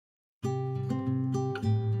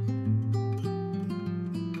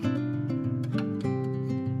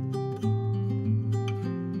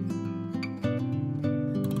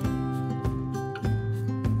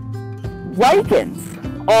Lichens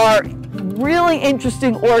are really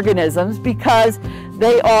interesting organisms because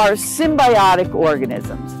they are symbiotic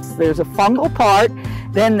organisms. There's a fungal part,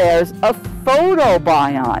 then there's a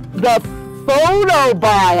photobiont. The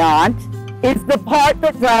photobiont is the part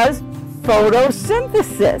that does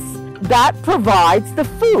photosynthesis. That provides the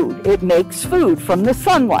food. It makes food from the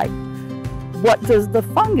sunlight. What does the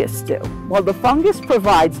fungus do? Well, the fungus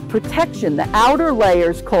provides protection. The outer layer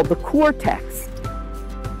is called the cortex.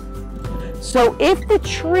 So if the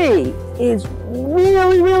tree is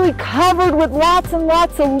really, really covered with lots and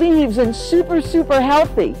lots of leaves and super, super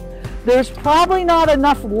healthy, there's probably not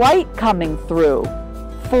enough light coming through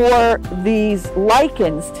for these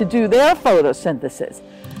lichens to do their photosynthesis.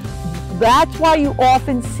 That's why you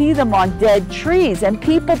often see them on dead trees, and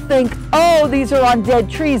people think, oh, these are on dead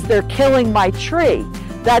trees, they're killing my tree.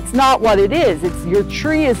 That's not what it is. It's your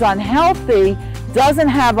tree is unhealthy, doesn't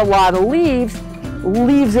have a lot of leaves,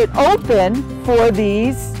 leaves it open for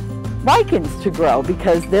these lichens to grow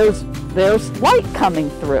because there's light coming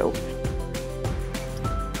through.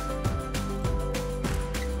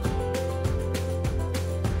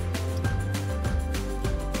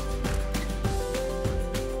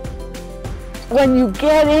 When you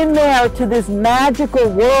get in there to this magical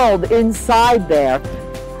world inside there,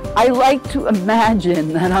 I like to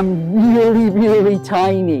imagine that I'm really, really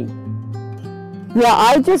tiny. Yeah,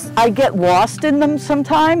 I get lost in them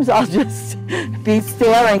sometimes. I'll just be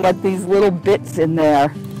staring at these little bits in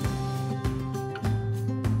there.